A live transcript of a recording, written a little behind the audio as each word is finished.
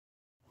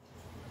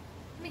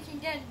making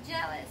Dad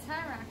jealous,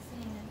 huh,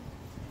 Roxanne?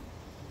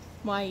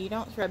 Why, you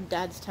don't rub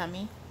Dad's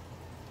tummy?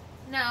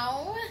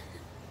 No.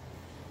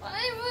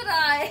 Why would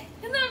I?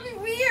 That'd be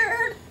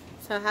weird.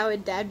 So how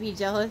would Dad be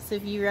jealous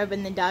of you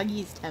rubbing the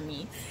doggy's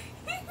tummy?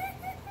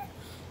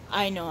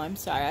 I know, I'm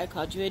sorry. I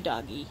called you a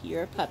doggy.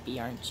 You're a puppy,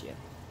 aren't you?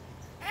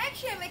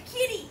 Actually, I'm a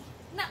kitty,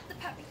 not the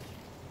puppy.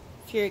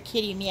 If you're a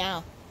kitty,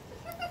 meow.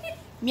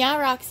 Meow,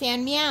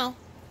 Roxanne, meow.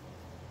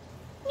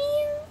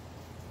 Meow.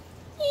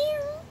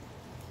 Meow.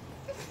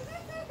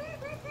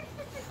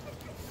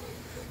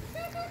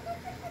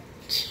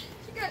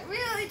 She got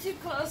really too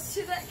close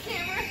to that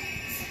camera.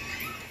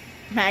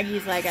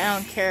 Maggie's like, I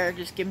don't care.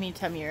 Just give me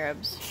tummy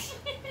rubs.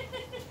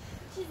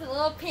 She's a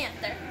little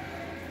panther.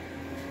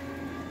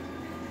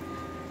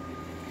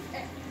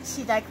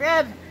 She's like,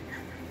 rub.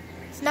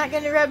 It's not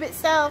going to rub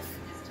itself.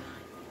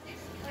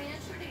 Oh yeah,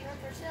 she did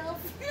rub herself.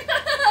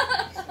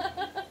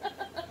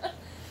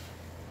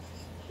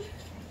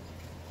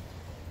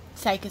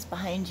 Psych is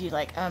behind you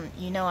like,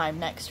 you know I'm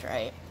next,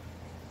 right?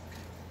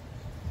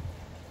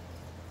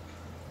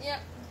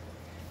 Yep.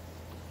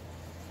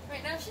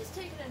 Right now she's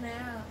taking a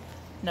nap.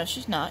 No,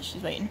 she's not.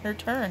 She's waiting her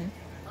turn.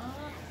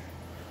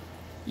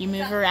 You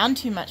move around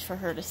too much for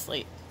her to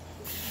sleep.